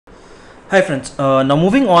Hi friends, now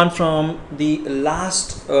moving on from the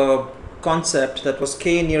last concept, that was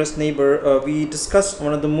k nearest neighbor, we discussed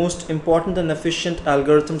one of the most important and efficient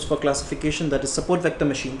algorithms for classification, that is support vector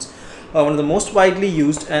machines, one of the most widely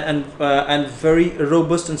used and very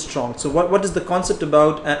robust and strong. So what is the concept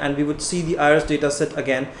about? And we would see the IRIS dataset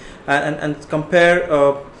again and compare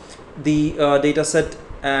the dataset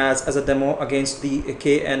as a demo against the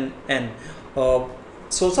k and n.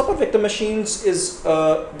 So support vector machines is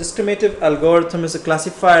a discriminative algorithm, is a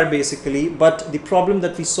classifier basically, but the problem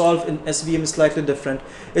that we solve in SVM is slightly different.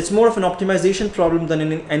 It's more of an optimization problem than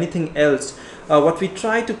in anything else. What we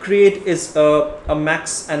try to create is a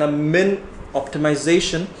max and a min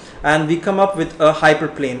optimization, and we come up with a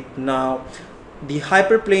hyperplane. Now the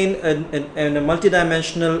hyperplane in a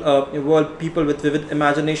multidimensional world, people with vivid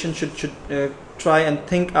imagination should try and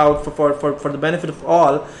think out for the benefit of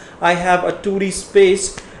all. I have a 2D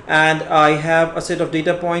space and I have a set of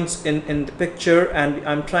data points in the picture, and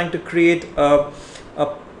I'm trying to create a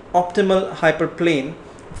optimal hyperplane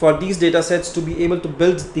for these data sets to be able to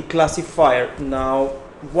build the classifier. Now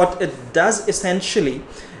what it does essentially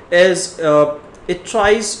is it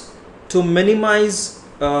tries to minimize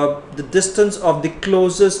the distance of the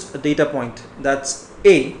closest data point, that's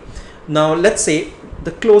A. Now let's say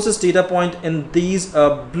the closest data point in these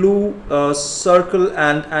blue circle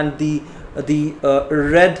and the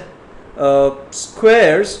red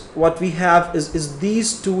squares, what we have is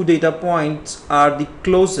these two data points are the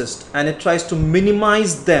closest, and it tries to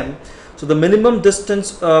minimize them. So the minimum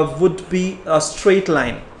distance would be a straight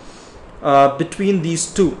line between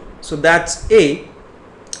these two. So that's A.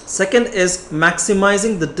 Second is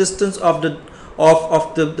maximizing the distance of the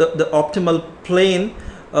optimal plane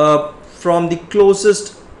from the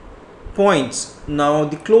closest points. Now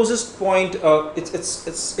the closest point,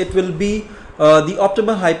 it will be the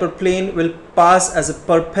optimal hyperplane will pass as a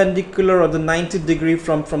perpendicular or the 90-degree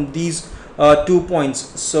from these 2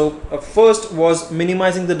 points. So first was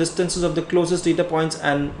minimizing the distances of the closest data points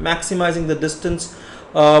and maximizing the distance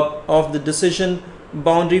of the decision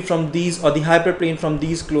boundary from these, or the hyperplane from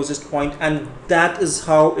these closest point, and that is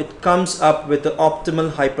how it comes up with the optimal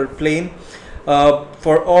hyperplane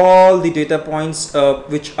for all the data points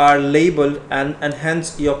which are labeled, and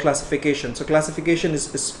hence your classification. So classification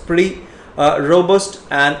is pretty robust,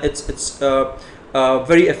 and it's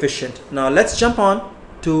very efficient. Now let's jump on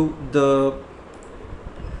to the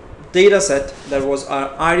data set. That was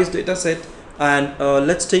our IRIS data set, and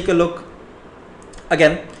let's take a look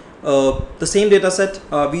again. The same data set,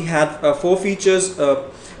 we had 4 features,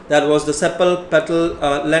 that was the sepal, petal,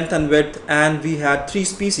 length and width, and we had 3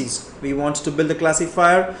 species. We want to build a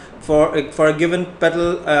classifier for a given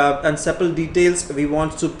petal and sepal details. We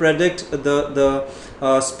want to predict the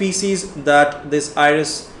species that this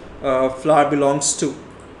iris flower belongs to.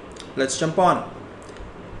 Let's jump on.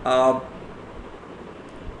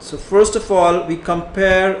 So first of all, we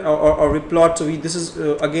compare or we plot. So this is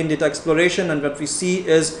again data exploration, and what we see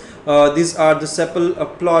is these are the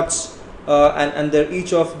sepal plots, and they're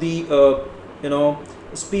each of the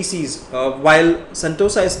species, while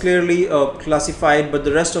Sentosa is clearly classified, but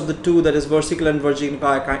the rest of the two, that is versicolor and virginica,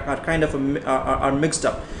 are kind of are mixed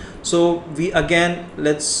up. So we again,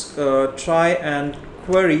 let's try and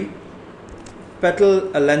query petal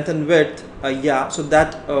length and width. Yeah, so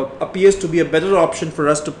that appears to be a better option for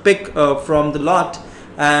us to pick from the lot,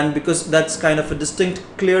 and because that's kind of a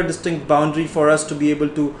clear distinct boundary for us to be able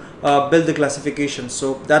to build the classification.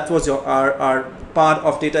 So that was our part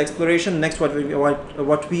of data exploration. Next, what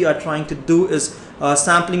we are trying to do is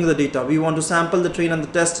sampling the data. We want to sample the train and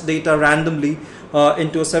the test data randomly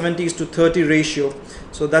into a 70:30 ratio.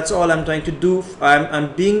 So that's all I'm trying to do.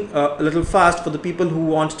 I'm being a little fast. For the people who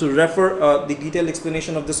want to refer the detailed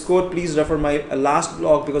explanation of this code, please refer my last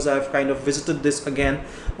blog, because I've kind of visited this again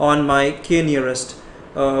on my k-nearest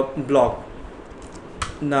blog.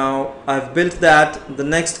 Now I've built that. The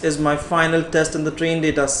next is my final test in the train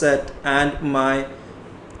data set and my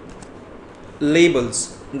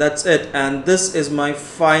labels. That's it, and this is my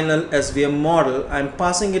final SVM model. I'm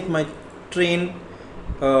passing it my train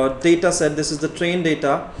data set. This is the train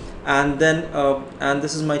data, and then and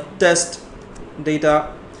this is my test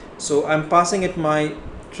data. So I'm passing it my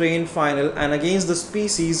train final, and against the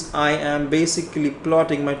species I am basically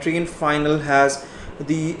plotting. My train final has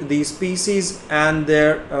the species and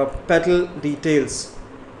their petal details,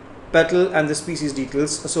 petal and the species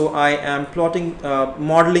details. So I am plotting,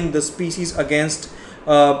 modeling the species against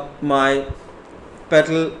my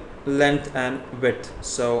petal length and width.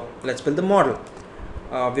 So let's build the model.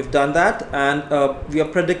 We've done that, and we are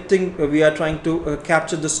predicting, we are trying to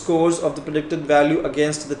capture the scores of the predicted value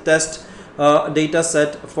against the test data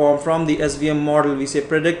set from the SVM model. We say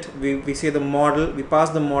predict, we say the model, we pass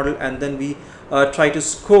the model, and then we try to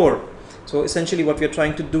score. So essentially what we are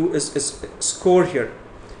trying to do is score here.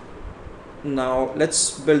 Now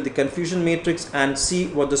let's build the confusion matrix and see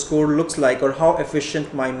what the score looks like, or how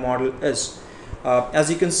efficient my model is. As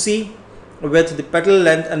you can see, with the petal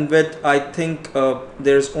length and width, I think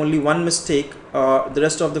there's only one mistake. The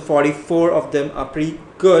rest of the 44 of them are pretty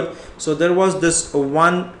good. So there was this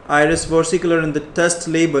one iris versicolor in the test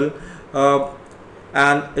label,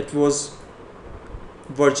 and it was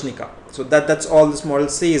Virginica. So that's all this model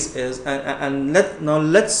says is. And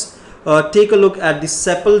let's take a look at the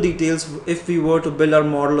sepal details. If we were to build our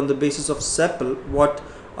model on the basis of sepal, what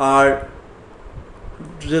our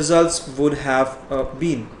results would have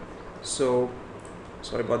been. So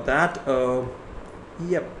sorry about that.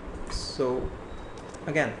 Yep. So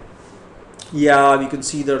again, yeah, we can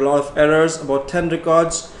see there are a lot of errors. About 10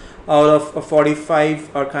 records out of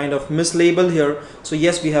 45 are kind of mislabeled here. So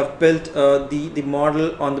yes, we have built the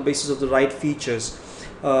model on the basis of the right features.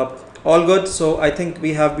 All good. So I think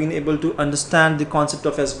we have been able to understand the concept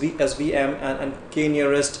of SVM and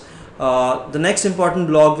k-nearest. The next important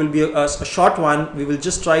blog will be a short one. We will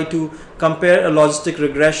just try to compare a logistic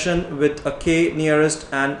regression with a k-nearest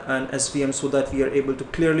and an SVM, so that we are able to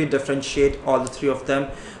clearly differentiate all the three of them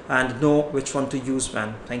and know which one to use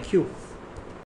when. Thank you.